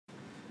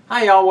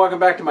Hi y'all, welcome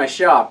back to my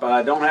shop.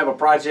 I don't have a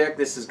project.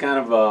 This is kind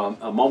of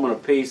a moment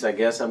of peace, I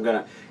guess. I'm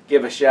going to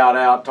give a shout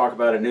out, talk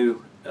about a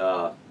new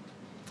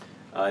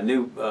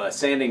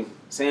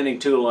sanding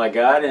tool I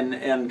got, and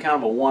kind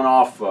of a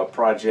one-off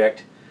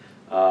project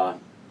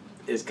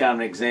is kind of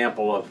an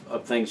example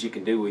of things you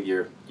can do with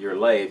your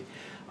lathe.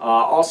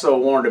 Also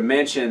wanted to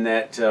mention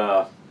that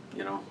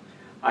you know,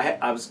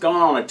 I was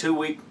gone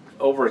on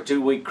over a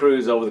two-week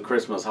cruise over the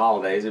Christmas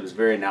holidays. It was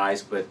very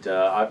nice, but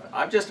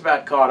I've just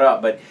about caught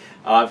up. But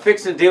I'm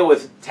fixing to deal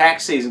with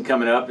tax season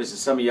coming up. As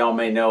some of y'all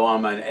may know,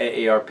 I'm an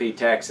AARP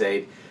tax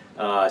aide,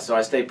 so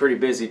I stay pretty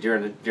busy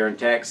during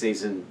tax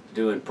season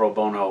doing pro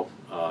bono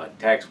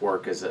tax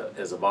work as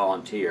a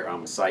volunteer.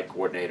 I'm a site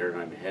coordinator,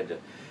 and I had to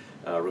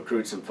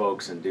recruit some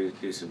folks and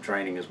do some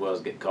training as well as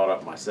get caught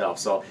up myself.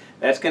 So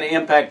that's going to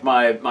impact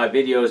my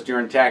videos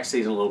during tax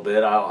season a little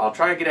bit. I'll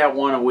try to get out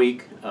one a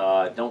week.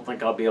 Don't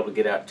think I'll be able to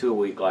get out two a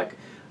week like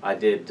I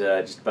did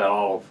just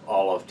about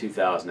all of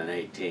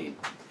 2018.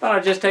 Thought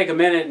I'd just take a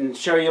minute and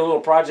show you a little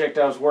project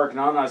I was working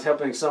on. I was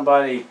helping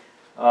somebody.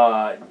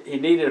 He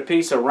needed a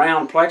piece of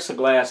round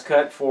plexiglass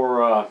cut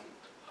for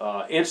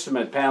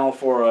instrument panel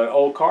for an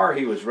old car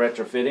he was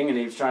retrofitting, and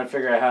he was trying to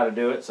figure out how to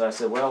do it. So I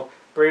said, well,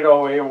 bring it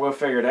over here and we'll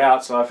figure it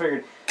out. So I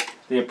figured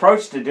the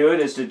approach to do it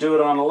is to do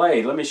it on a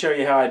lathe. Let me show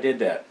you how I did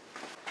that.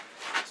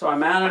 So I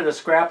mounted a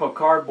scrap of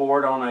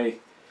cardboard on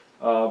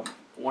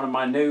one of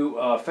my new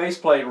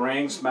faceplate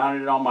rings,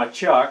 mounted it on my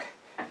chuck.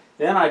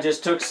 Then I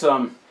just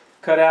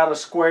cut out a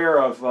square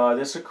of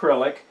this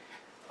acrylic,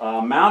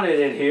 mounted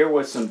it here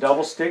with some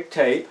double stick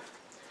tape.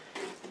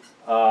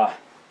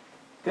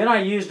 Then I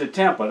used a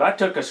template. I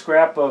took a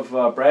scrap of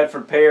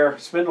Bradford pear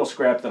spindle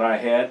scrap that I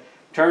had,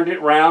 turned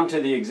it round to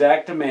the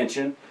exact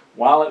dimension.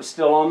 While it was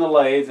still on the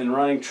lathe and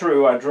running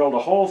true, I drilled a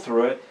hole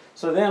through it.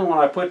 So then when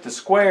I put the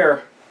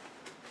square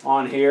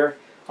on here,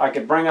 I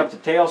could bring up the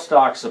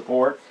tailstock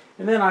support.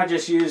 And then I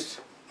just used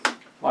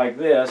like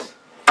this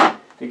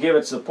to give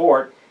it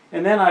support.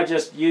 And then I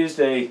just used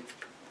a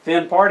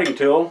thin parting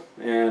tool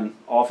and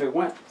off it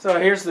went. So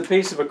here's the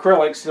piece of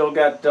acrylic, still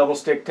got double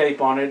stick tape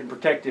on it and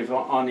protective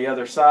on the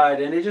other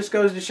side. And it just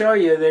goes to show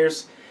you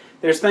there's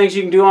things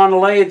you can do on the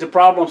lathe to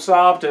problem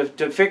solve,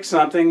 to fix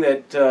something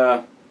that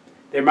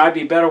there might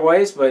be better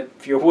ways, but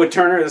if you're a wood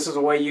turner, this is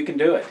a way you can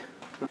do it.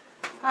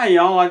 Hi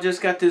y'all, I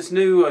just got this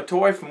new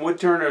toy from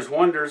Woodturners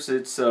Wonders.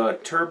 It's a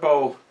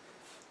Turner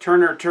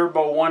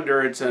Turbo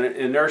Wonder. It's an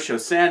inertia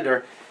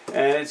sander,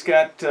 and it's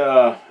got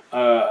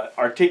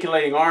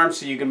articulating arms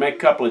so you can make a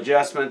couple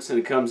adjustments, and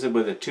it comes in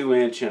with a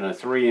 2-inch and a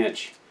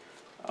 3-inch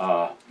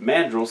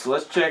mandrel. So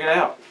let's check it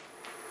out.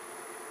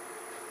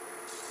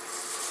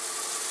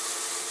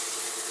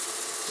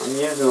 I'm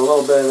using a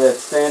little bit of that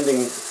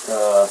sanding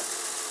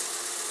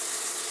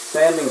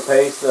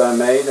paste that I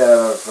made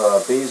out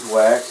of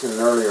beeswax in an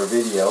earlier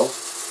video.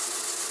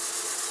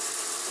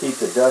 Keep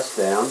the dust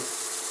down.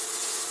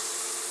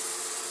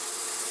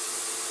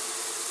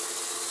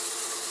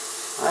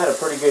 I had a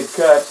pretty good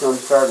cut, so I'm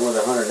starting with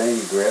a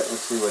 180 grit.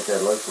 Let's see what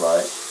that looks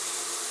like.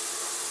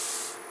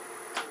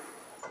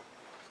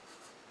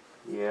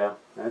 Yeah,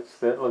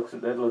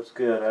 that looks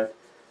good.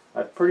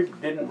 I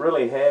didn't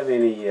really have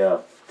any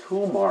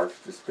tool marks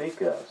to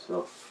speak of,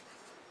 so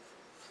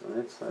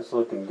that's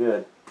looking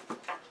good.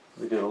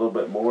 We do a little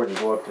bit more to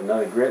go up to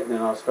another grit, and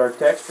then I'll start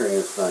texturing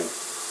this thing.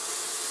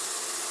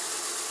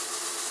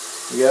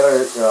 You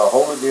gotta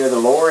hold it near the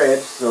lower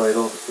edge so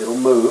it'll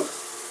move.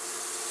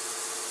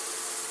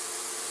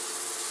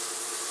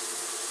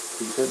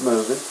 Keep it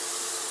moving.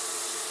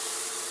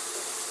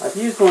 I've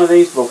used one of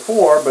these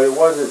before, but it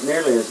wasn't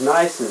nearly as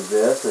nice as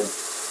this, and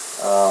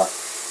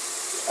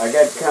I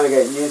kind of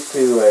got used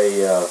to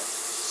a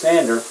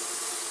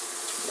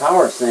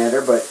powered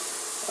sander, but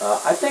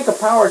I think a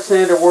powered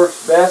sander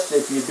works best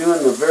if you're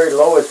doing the very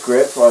lowest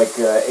grits, like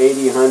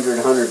 80, 100,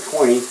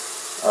 120.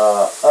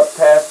 Up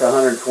past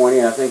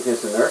 120, I think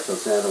this inertial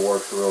sander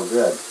works real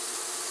good.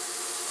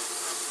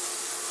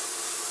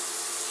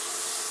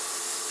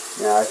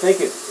 Now, I think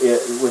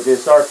with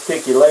this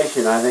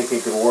articulation, I think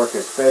it can work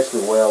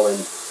especially well in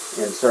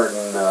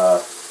certain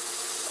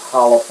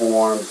hollow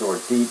forms or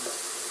deep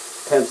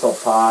pencil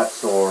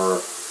pots, or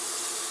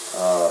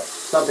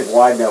something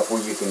wide enough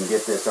where you can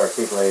get this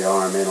articulated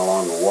arm in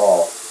along the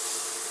wall.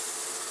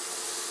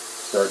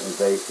 Certain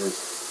vases,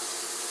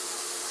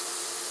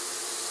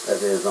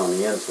 as is on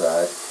the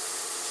inside.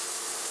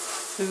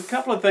 There's a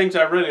couple of things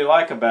I really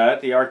like about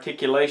it. The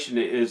articulation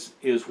is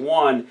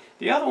one.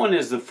 The other one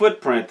is the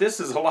footprint. This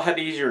is a lot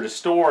easier to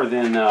store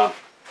than a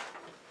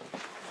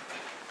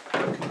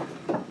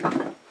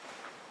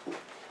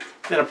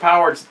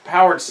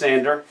powered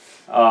sander.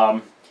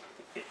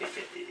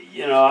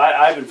 You know,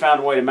 I haven't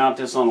found a way to mount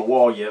this on the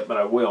wall yet, but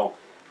I will.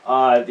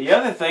 The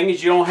other thing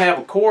is you don't have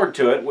a cord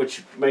to it,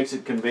 which makes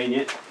it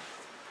convenient.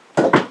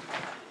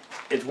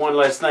 It's one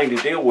less thing to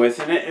deal with,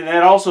 and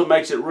that also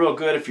makes it real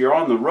good if you're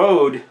on the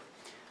road,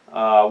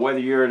 whether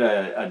you're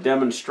at a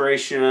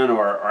demonstration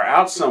or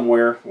out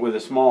somewhere with a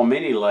small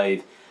mini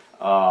lathe.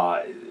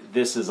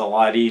 This is a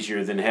lot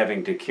easier than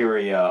having to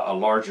carry a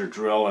larger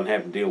drill and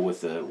have to deal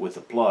with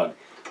the plug.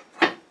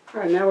 All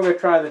right, now we're going to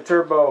try the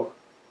Turbo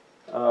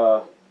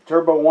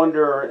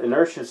Wonder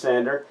inertia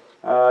sander.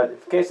 In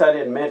case I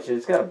didn't mention,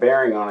 it's got a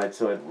bearing on it,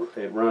 so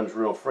it runs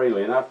real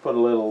freely. And I've put a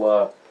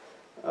little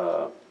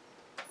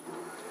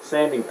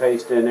sanding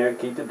paste in there to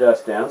keep the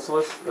dust down.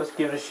 So let's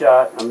give it a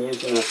shot. I'm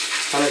using a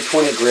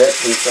 120 grit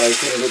since I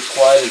couldn't get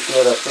quite as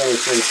good a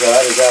finish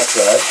inside as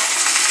outside.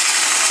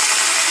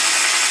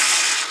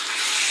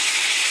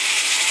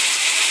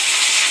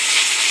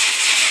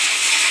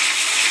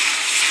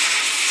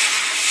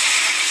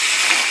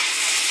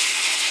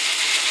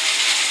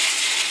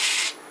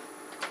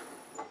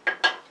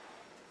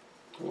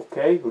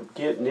 Okay, we'll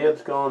get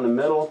nibs going in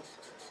the middle.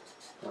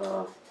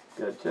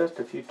 Got just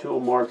a few tool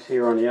marks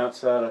here on the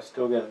outside I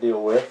still got to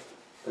deal with,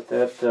 but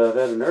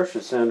that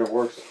inertia sander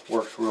works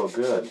real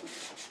good.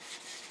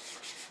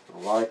 I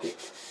like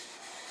it.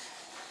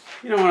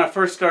 You know, when I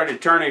first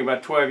started turning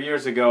about 12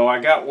 years ago, I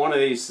got one of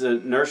these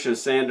inertia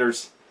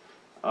sanders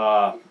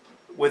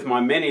with my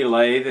mini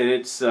lathe, and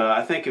it's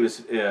I think it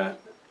was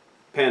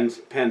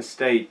Penn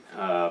State.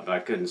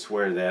 I couldn't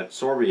swear to that.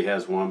 Sorby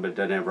has one, but it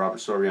doesn't have Robert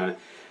Sorby on it.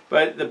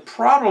 But the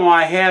problem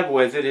I have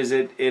with it is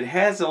it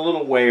has a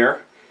little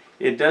wear.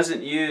 It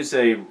doesn't use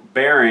a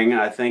bearing.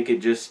 I think it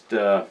just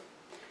there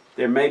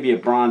may be a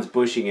bronze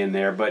bushing in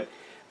there, but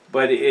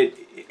it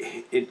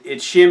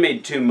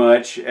shimmied too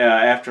much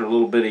after a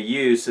little bit of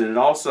use, and it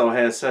also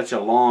has such a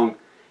long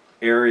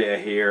area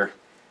here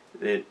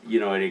that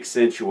it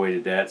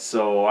accentuated that.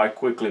 So I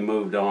quickly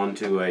moved on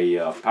to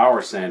a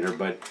power sander.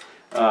 But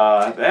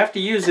after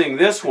using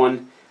this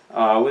one,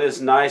 with this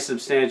nice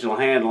substantial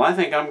handle, I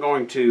think I'm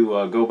going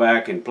to go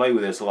back and play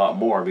with this a lot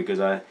more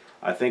because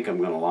I think I'm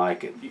going to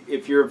like it.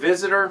 If you're a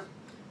visitor,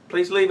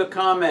 please leave a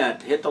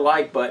comment, hit the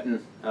like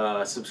button,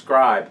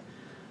 subscribe.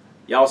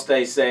 Y'all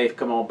stay safe.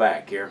 Come on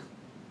back here.